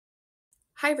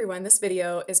Hi everyone, this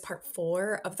video is part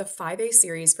 4 of the 5A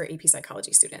series for AP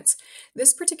Psychology students.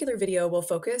 This particular video will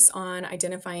focus on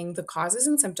identifying the causes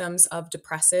and symptoms of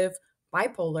depressive,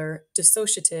 bipolar,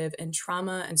 dissociative, and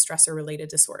trauma and stressor-related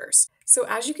disorders. So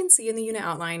as you can see in the unit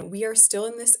outline, we are still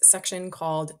in this section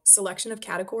called Selection of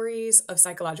Categories of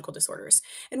Psychological Disorders,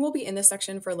 and we'll be in this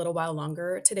section for a little while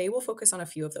longer. Today we'll focus on a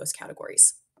few of those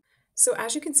categories. So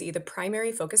as you can see, the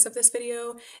primary focus of this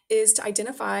video is to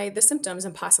identify the symptoms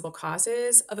and possible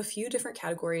causes of a few different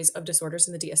categories of disorders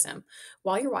in the DSM.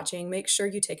 While you're watching, make sure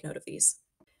you take note of these.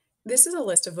 This is a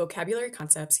list of vocabulary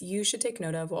concepts you should take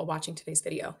note of while watching today's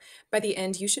video. By the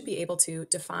end, you should be able to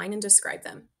define and describe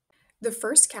them. The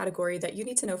first category that you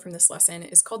need to know from this lesson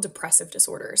is called depressive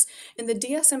disorders. And the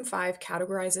DSM-5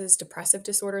 categorizes depressive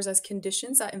disorders as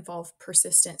conditions that involve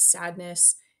persistent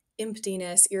sadness,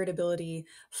 emptiness, irritability,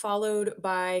 followed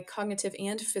by cognitive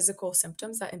and physical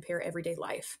symptoms that impair everyday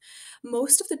life.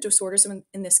 Most of the disorders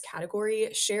in this category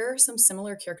share some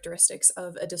similar characteristics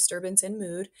of a disturbance in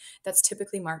mood that's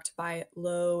typically marked by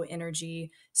low energy,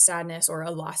 sadness, or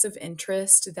a loss of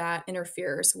interest that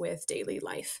interferes with daily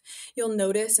life. You'll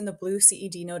notice in the blue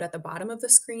CED note at the bottom of the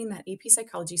screen that AP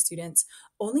Psychology students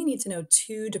only need to know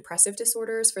 2 depressive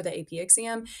disorders for the AP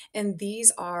exam, and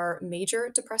these are major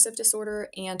depressive disorder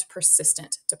and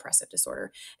persistent depressive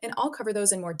disorder. And I'll cover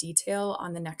those in more detail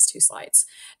on the next 2 slides.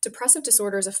 Depressive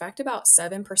disorders affect about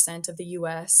 7% of the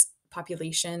US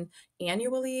population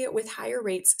annually, with higher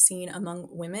rates seen among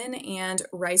women and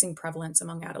rising prevalence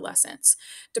among adolescents.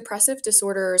 Depressive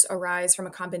disorders arise from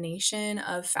a combination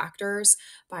of factors,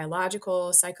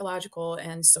 biological, psychological,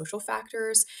 and social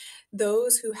factors.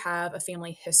 Those who have a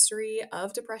family history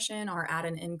of depression are at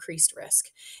an increased risk.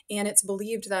 And it's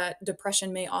believed that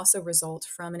depression may also result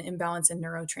from an imbalance in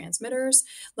neurotransmitters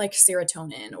like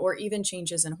serotonin or even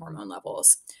changes in hormone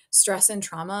levels. Stress and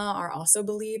trauma are also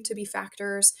believed to be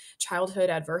factors. Childhood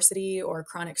adversity or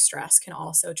chronic stress can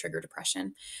also trigger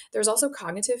depression. There's also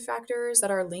cognitive factors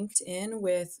that are linked in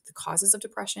with the causes of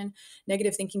depression.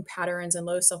 Negative thinking patterns and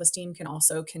low self-esteem can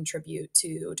also contribute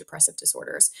to depressive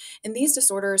disorders. And these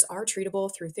disorders are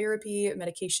treatable through therapy,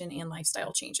 medication, and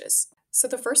lifestyle changes. So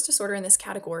the first disorder in this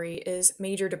category is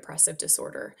major depressive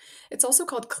disorder. It's also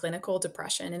called clinical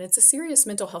depression, and it's a serious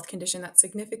mental health condition that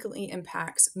significantly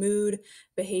impacts mood,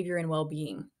 behavior, and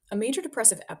well-being. A major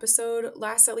depressive episode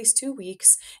lasts at least 2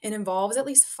 weeks and involves at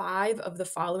least 5 of the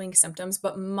following symptoms,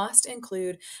 but must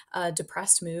include a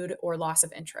depressed mood or loss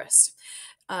of interest.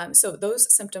 So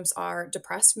those symptoms are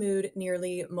depressed mood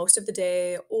nearly most of the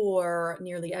day or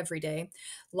nearly every day,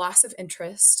 loss of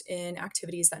interest in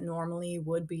activities that normally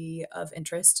would be of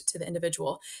interest to the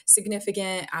individual,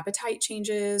 significant appetite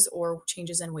changes or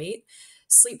changes in weight,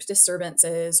 sleep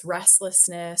disturbances,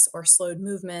 restlessness or slowed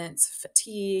movements,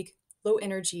 fatigue, low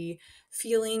energy,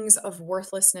 feelings of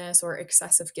worthlessness or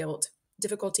excessive guilt,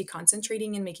 difficulty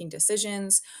concentrating and making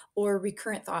decisions, or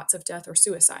recurrent thoughts of death or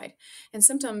suicide. And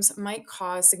symptoms might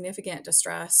cause significant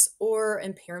distress or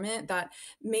impairment that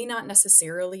may not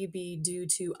necessarily be due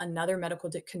to another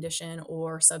medical condition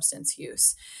or substance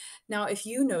use. Now, if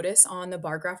you notice on the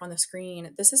bar graph on the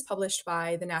screen, this is published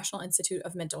by the National Institute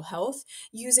of Mental Health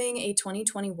using a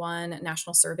 2021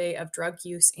 national survey of drug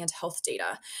use and health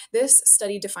data. This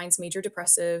study defines major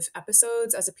depressive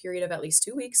episodes as a period of at least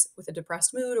 2 weeks with a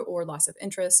depressed mood or loss of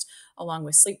interest, along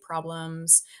with sleep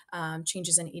problems,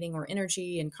 changes in eating or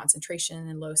energy, and concentration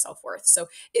and low self-worth. So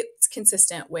it's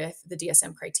consistent with the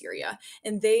DSM criteria.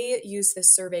 And they use this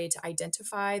survey to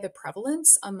identify the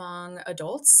prevalence among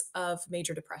adults of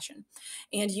major depression.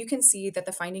 And you can see that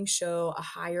the findings show a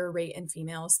higher rate in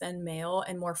females than male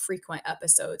and more frequent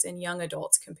episodes in young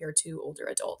adults compared to older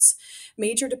adults.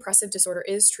 Major depressive disorder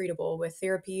is treatable with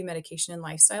therapy, medication, and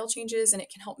lifestyle changes, and it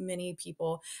can help many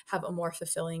people have a more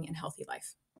fulfilling and healthy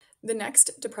life. The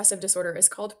next depressive disorder is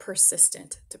called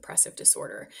persistent depressive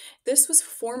disorder. This was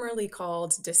formerly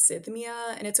called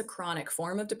dysthymia, and it's a chronic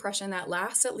form of depression that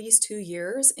lasts at least 2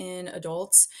 years in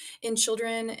adults. In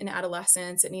children and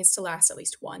adolescents, it needs to last at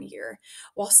least 1 year.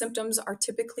 While symptoms are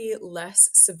typically less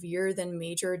severe than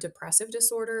major depressive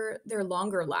disorder, they're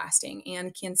longer lasting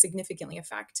and can significantly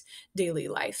affect daily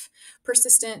life.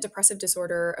 Persistent depressive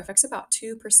disorder affects about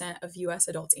 2% of US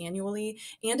adults annually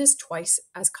and is twice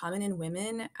as common in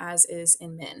women as is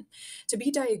in men. To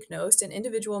be diagnosed, an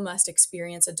individual must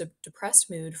experience a depressed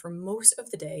mood for most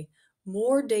of the day,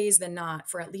 more days than not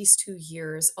for at least 2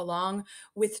 years, along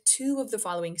with 2 of the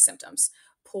following symptoms: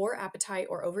 poor appetite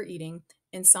or overeating,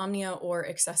 insomnia or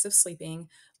excessive sleeping,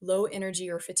 low energy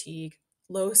or fatigue,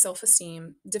 low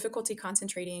self-esteem, difficulty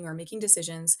concentrating or making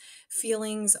decisions,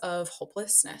 feelings of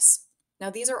hopelessness. Now,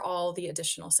 these are all the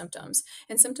additional symptoms,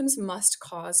 and symptoms must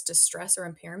cause distress or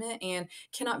impairment and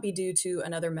cannot be due to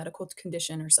another medical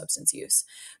condition or substance use.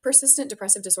 Persistent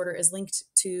depressive disorder is linked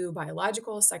to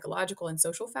biological, psychological, and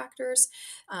social factors.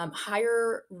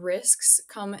 Higher risks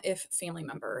come if family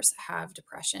members have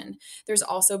depression. There's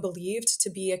also believed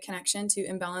to be a connection to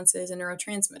imbalances in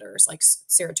neurotransmitters like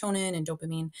serotonin and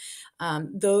dopamine.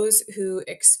 Those who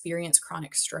experience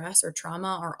chronic stress or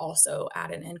trauma are also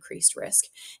at an increased risk.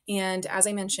 And as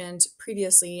I mentioned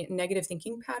previously, negative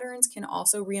thinking patterns can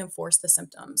also reinforce the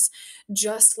symptoms.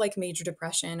 Just like major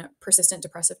depression, persistent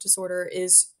depressive disorder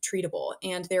is treatable,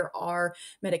 and there are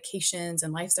medications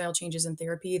and lifestyle changes in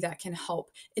therapy that can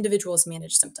help individuals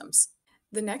manage symptoms.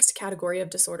 The next category of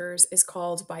disorders is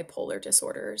called bipolar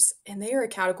disorders, and they are a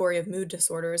category of mood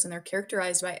disorders, and they're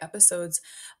characterized by episodes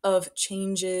of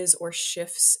changes or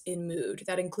shifts in mood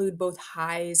that include both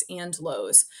highs and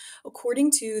lows.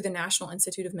 According to the National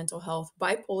Institute of Mental Health,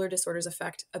 bipolar disorders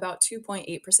affect about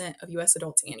 2.8% of US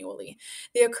adults annually.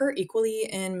 They occur equally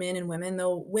in men and women,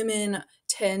 though women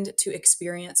tend to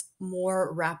experience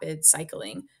more rapid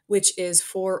cycling, which is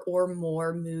 4 or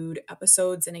more mood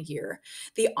episodes in a year.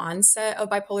 The onset of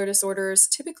bipolar disorders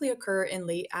typically occur in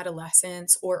late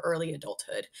adolescence or early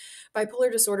adulthood.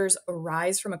 Bipolar disorders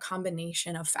arise from a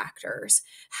combination of factors.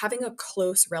 Having a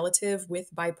close relative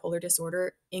with bipolar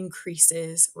disorder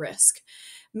increases risk.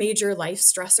 Major life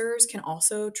stressors can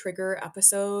also trigger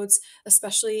episodes,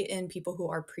 especially in people who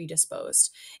are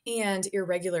predisposed, and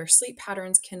irregular sleep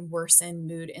patterns can worsen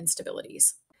mood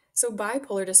instabilities. So,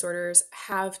 bipolar disorders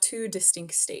have two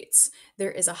distinct states.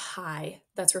 There is a high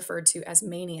that's referred to as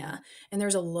mania, and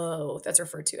there's a low that's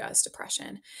referred to as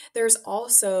depression. There's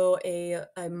also a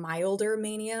milder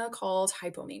mania called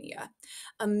hypomania.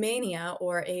 A mania,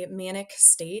 or a manic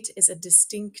state, is a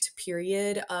distinct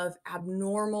period of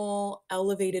abnormal,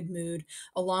 elevated mood,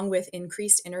 along with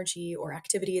increased energy or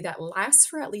activity that lasts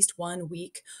for at least 1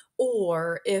 week,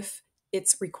 or if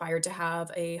it's required to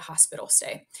have a hospital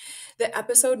stay. The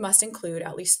episode must include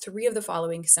at least 3 of the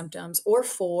following symptoms, or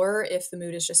 4 if the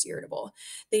mood is just irritable.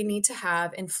 They need to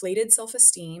have inflated self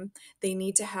esteem, they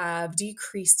need to have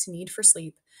decreased need for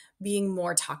sleep, being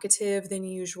more talkative than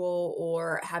usual,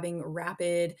 or having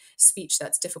rapid speech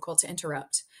that's difficult to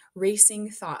interrupt, racing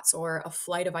thoughts or a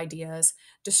flight of ideas,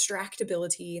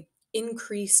 distractibility,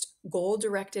 increased goal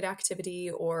directed activity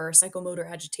or psychomotor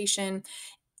agitation,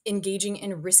 engaging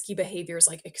in risky behaviors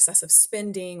like excessive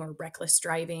spending or reckless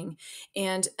driving.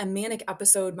 And a manic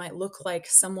episode might look like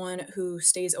someone who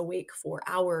stays awake for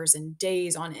hours and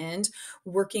days on end,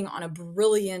 working on a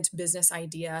brilliant business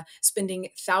idea, spending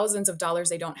thousands of dollars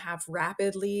they don't have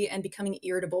rapidly, and becoming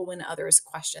irritable when others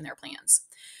question their plans.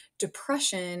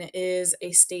 Depression is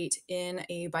a state in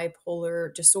a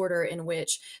bipolar disorder in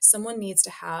which someone needs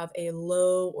to have a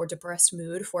low or depressed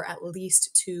mood for at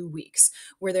least 2 weeks,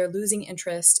 where they're losing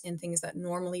interest in things that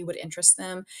normally would interest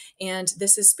them. And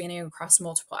this is spanning across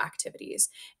multiple activities.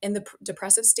 And the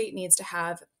depressive state needs to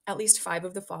have at least 5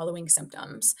 of the following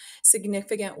symptoms: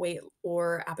 significant weight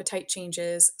or appetite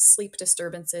changes, sleep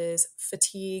disturbances,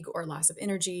 fatigue or loss of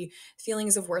energy,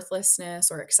 feelings of worthlessness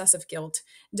or excessive guilt,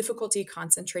 difficulty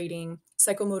concentrating,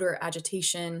 psychomotor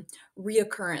agitation,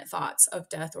 reoccurrent thoughts of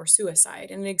death or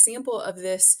suicide. And an example of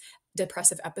this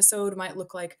depressive episode might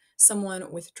look like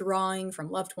someone withdrawing from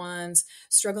loved ones,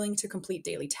 struggling to complete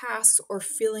daily tasks, or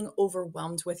feeling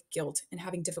overwhelmed with guilt and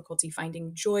having difficulty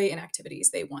finding joy in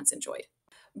activities they once enjoyed.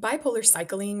 Bipolar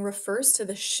cycling refers to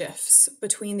the shifts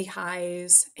between the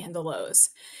highs and the lows.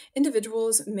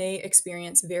 Individuals may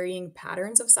experience varying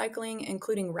patterns of cycling,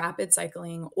 including rapid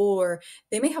cycling, or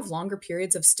they may have longer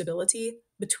periods of stability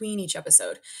between each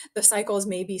episode. The cycles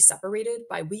may be separated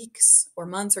by weeks or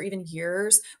months or even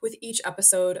years, with each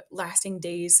episode lasting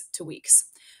days to weeks.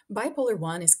 Bipolar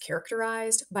 1 is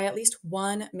characterized by at least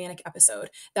one manic episode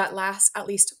that lasts at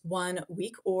least 1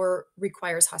 week or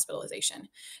requires hospitalization.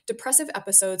 Depressive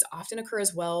episodes often occur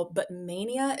as well, but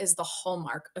mania is the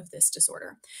hallmark of this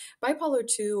disorder. Bipolar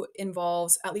 2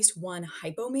 involves at least one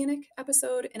hypomanic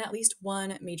episode and at least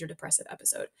one major depressive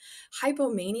episode.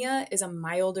 Hypomania is a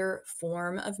milder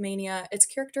form of mania. It's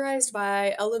characterized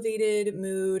by elevated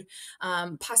mood,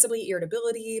 possibly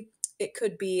irritability. It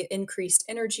could be increased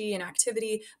energy and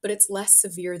activity, but it's less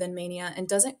severe than mania and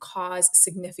doesn't cause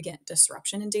significant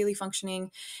disruption in daily functioning.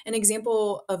 An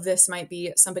example of this might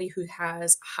be somebody who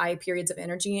has high periods of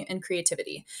energy and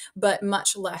creativity, but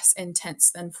much less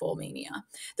intense than full mania.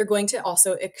 They're going to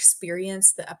also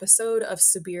experience the episode of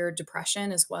severe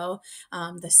depression as well,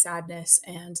 the sadness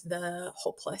and the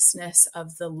hopelessness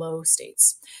of the low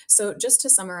states. So just to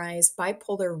summarize,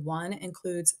 bipolar 1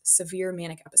 includes severe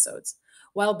manic episodes.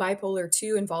 while bipolar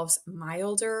 2 involves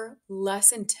milder,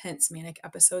 less intense manic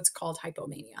episodes called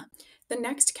hypomania. The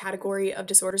next category of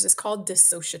disorders is called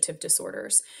dissociative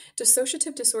disorders.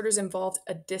 Dissociative disorders involve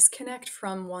a disconnect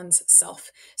from one's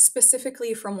self,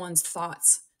 specifically from one's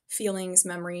thoughts, feelings,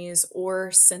 memories,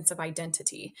 or sense of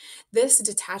identity. This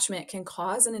detachment can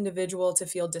cause an individual to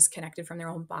feel disconnected from their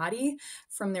own body,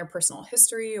 from their personal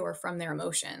history, or from their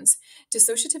emotions.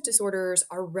 Dissociative disorders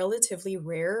are relatively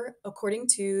rare. According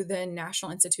to the National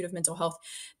Institute of Mental Health,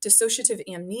 dissociative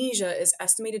amnesia is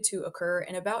estimated to occur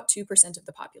in about 2% of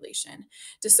the population.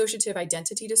 Dissociative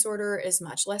identity disorder is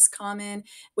much less common,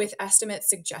 with estimates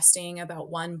suggesting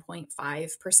about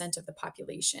 1.5% of the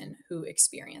population who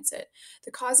experience it.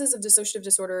 The causes of dissociative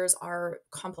disorders are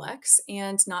complex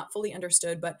and not fully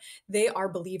understood, but they are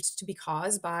believed to be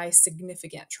caused by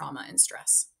significant trauma and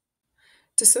stress.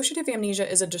 Dissociative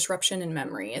amnesia is a disruption in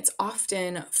memory. It's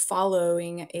often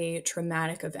following a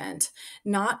traumatic event,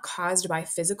 not caused by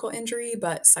physical injury,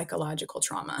 but psychological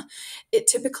trauma. It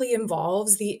typically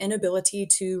involves the inability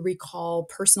to recall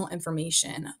personal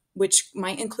information, which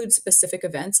might include specific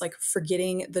events like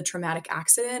forgetting the traumatic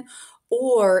accident,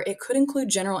 or it could include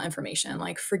general information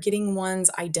like forgetting one's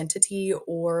identity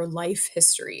or life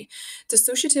history.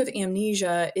 Dissociative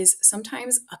amnesia is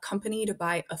sometimes accompanied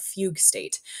by a fugue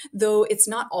state, though it's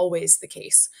not always the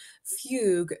case.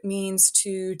 Fugue means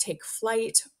to take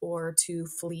flight or to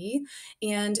flee,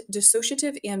 and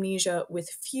dissociative amnesia with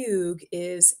fugue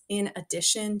is, in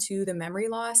addition to the memory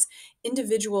loss,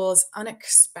 individuals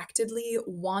unexpectedly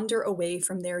wander away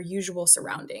from their usual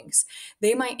surroundings.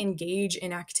 They might engage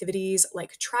in activities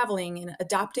like traveling and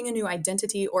adopting a new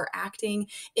identity or acting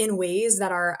in ways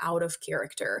that are out of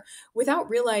character without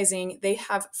realizing they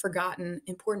have forgotten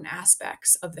important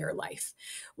aspects of their life.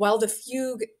 While the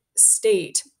fugue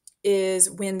state is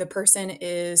when the person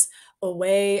is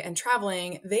away and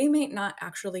traveling, they may not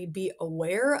actually be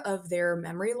aware of their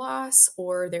memory loss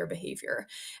or their behavior.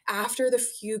 After the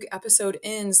fugue episode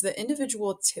ends, the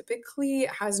individual typically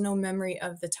has no memory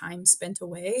of the time spent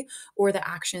away or the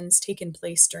actions taken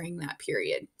place during that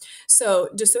period. So,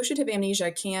 dissociative amnesia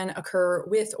can occur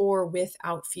with or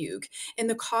without fugue, and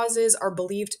the causes are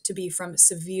believed to be from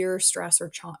severe stress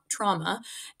or trauma,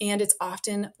 and it's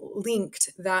often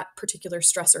linked, that particular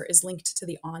stressor is linked to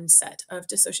the onset of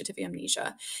dissociative amnesia.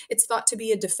 It's thought to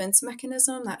be a defense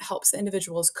mechanism that helps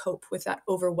individuals cope with that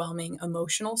overwhelming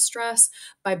emotional stress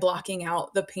by blocking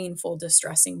out the painful,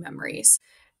 distressing memories.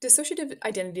 Dissociative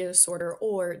identity disorder,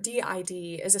 or DID,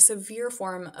 is a severe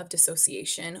form of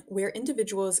dissociation where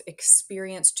individuals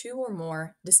experience two or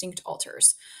more distinct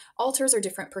alters. Alters are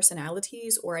different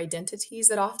personalities or identities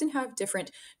that often have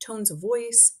different tones of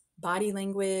voice, body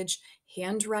language,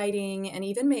 handwriting, and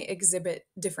even may exhibit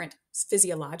different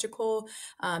physiological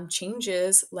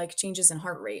changes, like changes in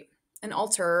heart rate. An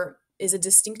alter is a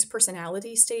distinct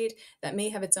personality state that may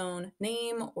have its own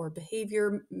name or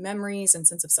behavior, memories, and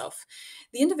sense of self.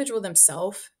 The individual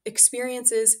themselves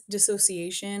experiences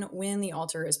dissociation when the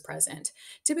alter is present,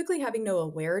 typically having no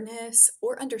awareness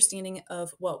or understanding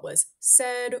of what was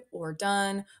said or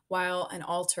done while an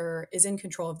alter is in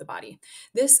control of the body.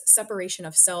 This separation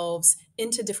of selves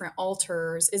into different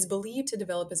alters is believed to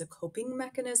develop as a coping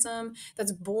mechanism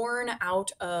that's born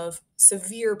out of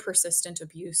severe persistent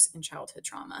abuse and childhood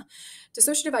trauma.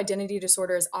 Dissociative identity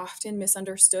disorder is often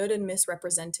misunderstood and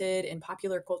misrepresented in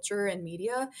popular culture and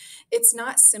media. It's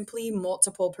not simply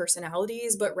multiple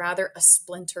personalities, but rather a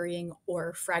splintering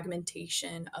or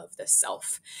fragmentation of the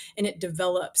self. And it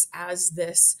develops as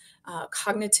this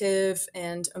cognitive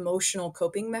and emotional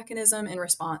coping mechanism in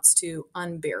response to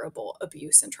unbearable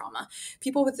abuse and trauma.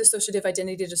 People with dissociative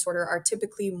identity disorder are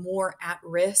typically more at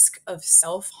risk of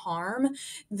self-harm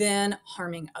than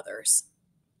harming others.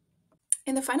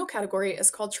 And the final category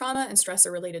is called trauma and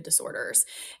stressor related disorders.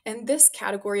 And this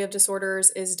category of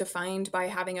disorders is defined by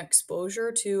having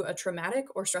exposure to a traumatic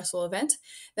or stressful event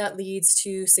that leads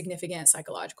to significant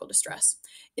psychological distress.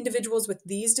 Individuals with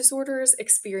these disorders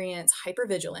experience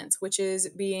hypervigilance, which is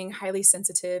being highly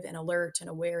sensitive and alert and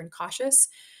aware and cautious,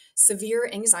 severe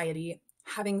anxiety,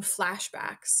 having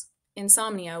flashbacks,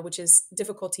 insomnia, which is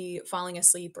difficulty falling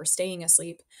asleep or staying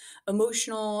asleep,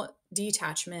 emotional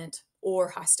detachment, or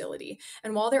hostility.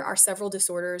 And while there are several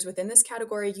disorders within this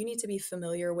category, you need to be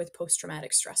familiar with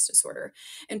post-traumatic stress disorder.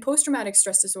 And post-traumatic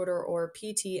stress disorder, or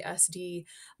PTSD,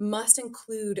 must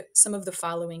include some of the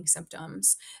following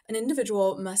symptoms. An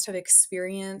individual must have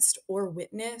experienced or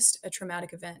witnessed a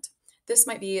traumatic event. This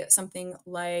might be something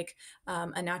like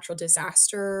a natural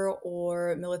disaster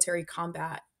or military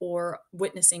combat or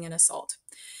witnessing an assault.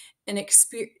 An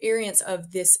experience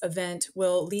of this event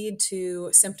will lead to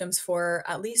symptoms for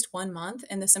at least 1 month,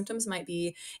 and the symptoms might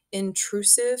be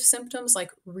intrusive symptoms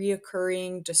like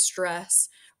reoccurring distress,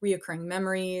 reoccurring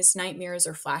memories, nightmares,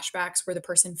 or flashbacks where the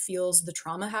person feels the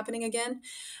trauma happening again.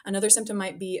 Another symptom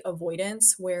might be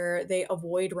avoidance, where they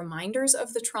avoid reminders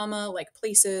of the trauma, like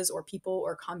places or people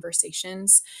or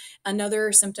conversations.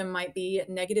 Another symptom might be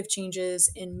negative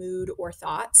changes in mood or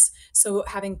thoughts. So,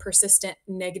 having persistent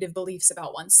negative beliefs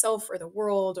about oneself or the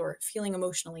world, or feeling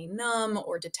emotionally numb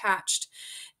or detached.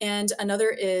 And another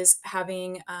is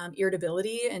having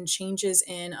irritability and changes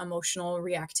in emotional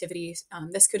reactivity.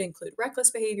 This could include reckless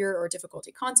behavior or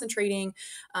difficulty concentrating,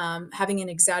 having an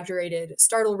exaggerated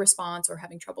startle response, or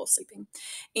having trouble sleeping.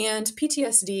 And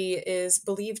PTSD is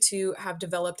believed to have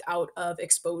developed out of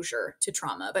exposure to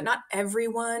trauma, but not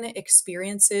everyone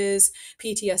experiences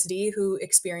PTSD who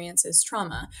experiences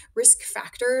trauma. Risk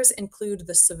factors include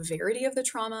the severity of the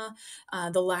trauma,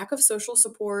 the lack of social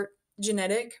support,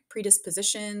 genetic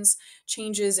predispositions,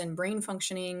 changes in brain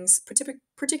functionings,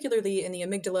 particularly in the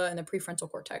amygdala and the prefrontal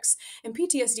cortex. And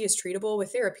PTSD is treatable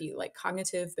with therapy like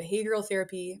cognitive behavioral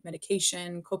therapy,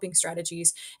 medication, coping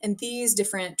strategies, and these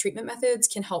different treatment methods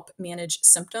can help manage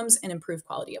symptoms and improve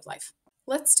quality of life.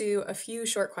 Let's do a few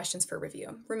short questions for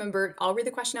review. Remember, I'll read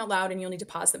the question out loud and you'll need to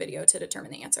pause the video to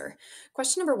determine the answer.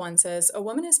 Question number 1 says, a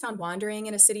woman is found wandering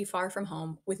in a city far from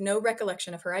home with no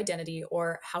recollection of her identity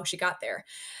or how she got there.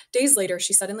 Days later,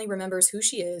 she suddenly remembers who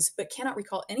she is, but cannot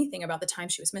recall anything about the time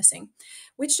she was missing.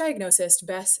 Which diagnosis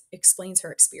best explains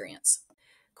her experience?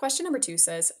 Question number 2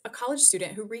 says, a college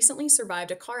student who recently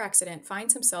survived a car accident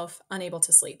finds himself unable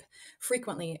to sleep,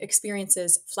 frequently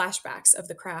experiences flashbacks of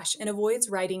the crash, and avoids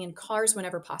riding in cars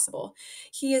whenever possible.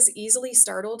 He is easily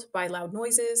startled by loud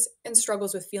noises and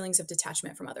struggles with feelings of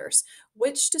detachment from others.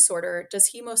 Which disorder does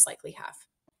he most likely have?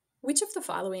 Which of the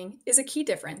following is a key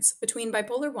difference between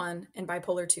bipolar 1 and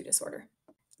bipolar 2 disorder?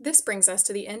 This brings us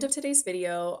to the end of today's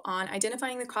video on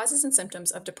identifying the causes and symptoms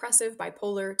of depressive,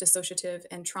 bipolar, dissociative,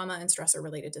 and trauma and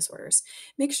stressor-related disorders.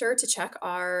 Make sure to check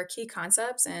our key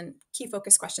concepts and key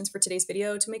focus questions for today's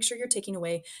video to make sure you're taking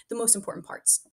away the most important parts.